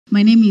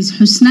My name is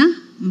Husna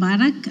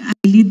Mbarak. I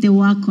lead the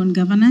work on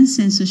governance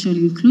and social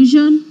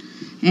inclusion,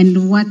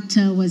 and what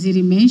was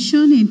already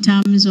mentioned in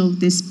terms of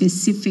the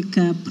specific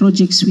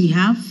projects we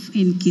have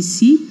in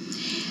Kisii.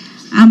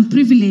 I'm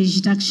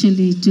privileged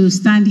actually to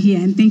stand here,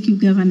 and thank you,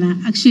 Governor.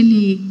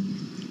 Actually,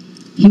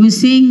 he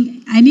was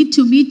saying, I need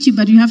to meet you,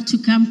 but you have to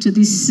come to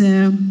this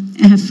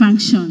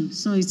function.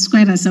 So it's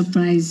quite a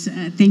surprise.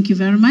 Thank you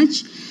very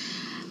much.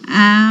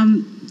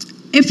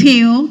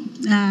 FAO,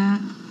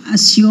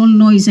 as you all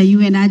know, is a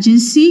UN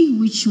agency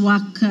which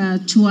work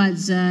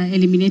towards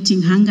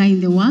eliminating hunger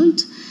in the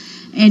world.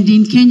 And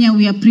in Kenya,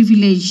 we are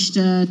privileged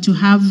to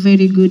have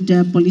very good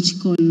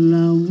political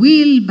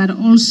will, but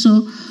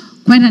also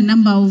quite a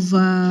number of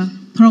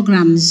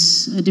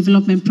programs,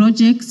 development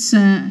projects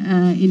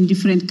in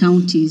different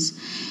counties.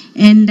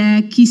 And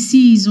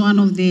Kisii is one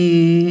of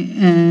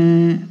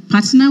the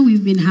partner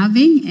we've been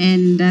having.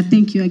 And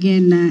thank you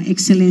again,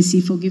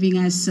 Excellency, for giving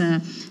us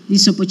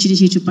this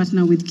opportunity to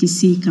partner with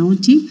Kisii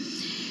County.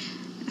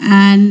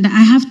 And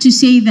I have to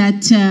say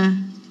that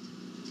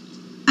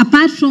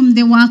apart from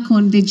the work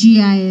on the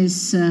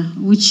GIS,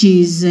 which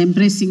is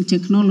embracing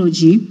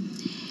technology,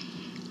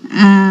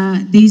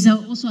 there is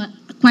also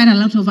quite a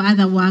lot of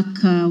other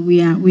work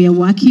we are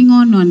working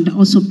on and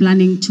also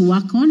planning to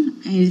work on,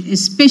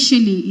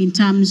 especially in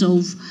terms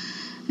of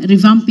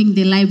revamping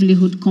the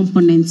livelihood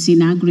components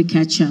in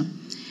agriculture.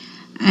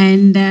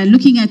 And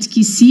looking at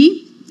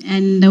Kisii,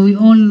 and we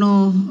all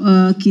know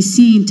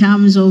Kisii in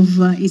terms of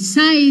its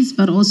size,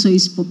 but also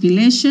its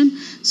population,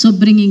 so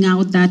bringing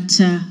out that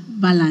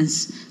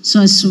balance.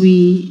 So as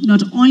we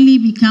not only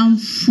become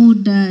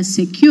food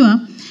secure,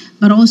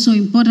 but also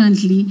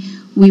importantly,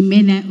 we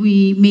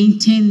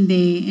maintain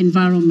the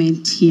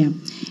environment here.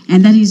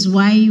 And that is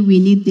why we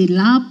need the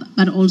lab,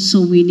 but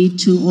also we need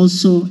to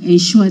also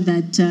ensure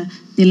that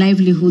the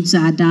livelihoods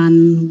are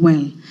done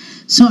well.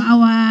 So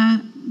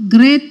our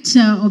great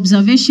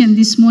observation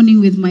this morning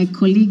with my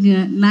colleague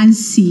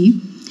Nancy,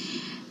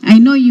 I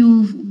know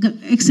you,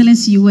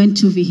 Excellency, you went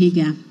to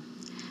Vihiga.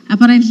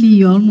 Apparently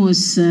you're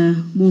almost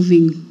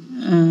moving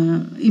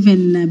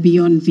even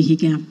beyond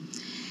Vihiga.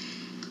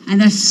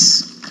 And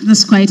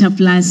that's quite a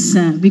plus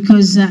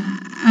because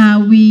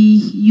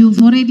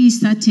you've already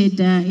started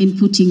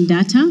inputting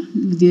data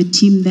with your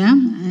team there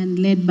and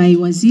led by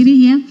Waziri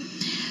here.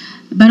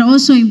 But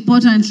also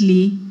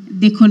importantly,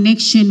 the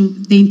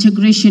connection, the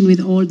integration with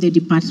all the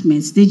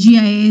departments. The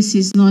GIS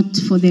is not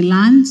for the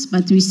lands,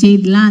 but we say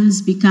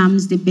lands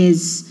becomes the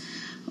base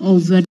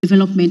of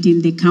development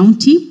in the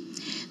county.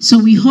 So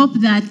we hope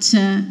that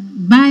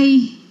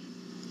by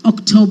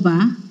October,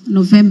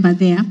 November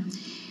there,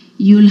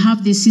 you'll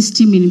have the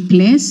system in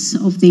place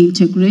of the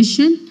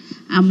integration.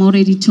 I'm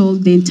already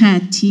told the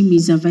entire team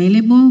is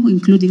available,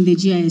 including the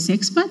GIS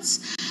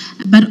experts.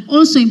 But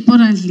also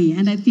importantly,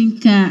 and I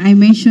think I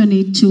mentioned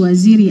it to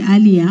Waziri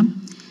earlier,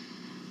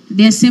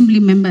 the assembly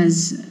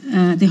members,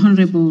 the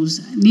honorables,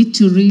 need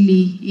to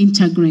really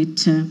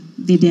integrate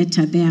the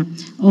data there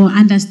or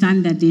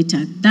understand the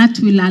data. That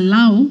will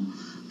allow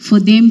for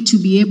them to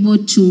be able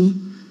to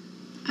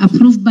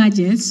approve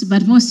budgets,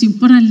 but most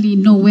importantly,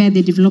 know where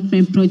the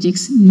development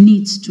projects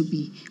needs to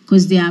be,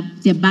 because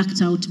they're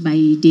backed out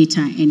by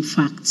data and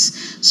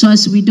facts. So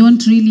as we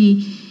don't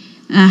really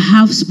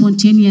have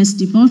spontaneous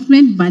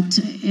development, but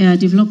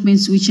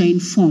developments which are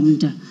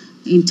informed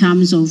in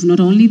terms of not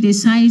only the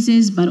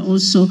sizes, but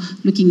also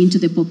looking into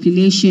the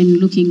population,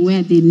 looking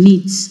where the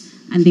needs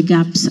and the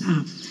gaps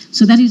are.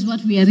 So that is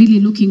what we are really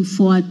looking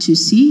forward to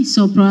see.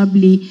 So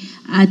probably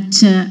at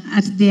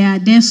their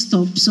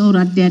desktops or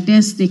at their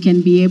desks, they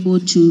can be able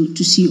to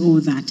see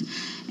all that.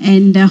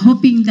 And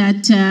hoping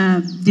that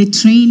the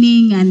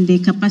training and the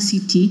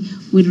capacity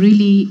will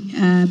really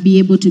be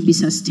able to be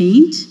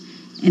sustained.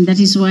 And that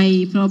is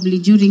why probably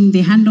during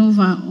the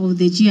handover of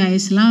the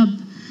GIS lab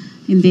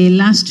in the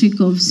last week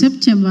of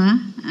September,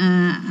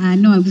 I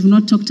know we've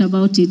not talked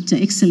about it,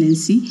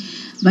 Excellency,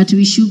 but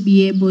we should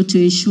be able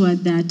to ensure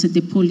that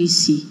the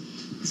policy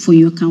for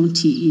your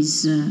county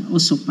is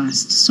also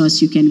passed, so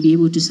as you can be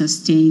able to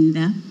sustain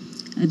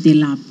the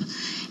lab.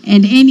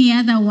 And any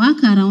other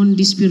work around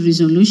dispute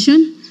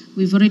resolution,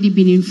 we've already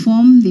been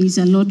informed there is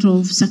a lot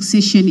of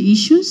succession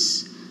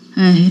issues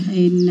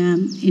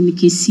in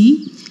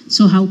Kisii.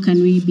 So how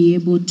can we be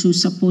able to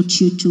support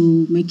you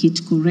to make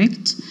it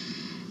correct?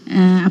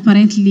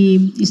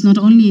 Apparently, it's not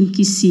only in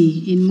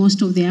Kisii, in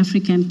most of the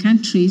African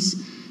countries,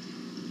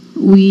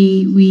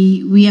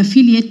 we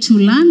affiliate to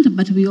land,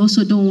 but we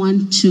also don't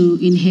want to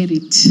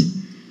inherit.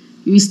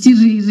 We still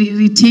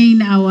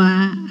retain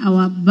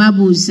our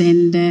babus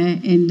and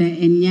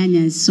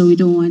nyanyas, so we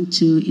don't want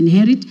to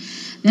inherit.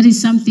 That is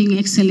something,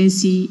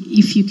 Excellency,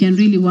 if you can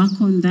really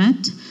work on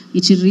that,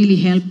 it will really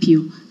help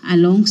you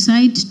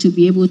alongside to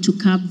be able to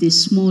curb the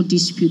small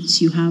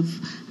disputes you have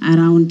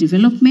around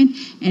development.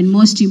 And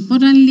most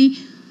importantly,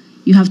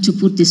 you have to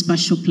put the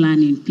spatial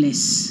plan in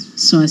place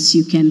so as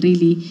you can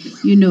really,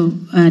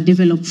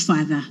 develop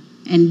further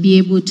and be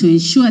able to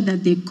ensure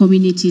that the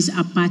communities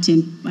are part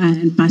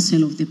and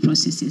parcel of the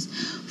processes.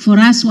 For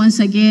us, once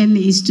again,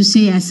 is to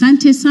say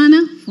asante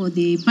sana for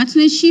the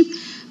partnership,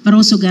 but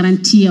also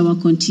guarantee our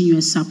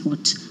continuous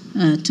support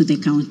to the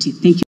county. Thank you.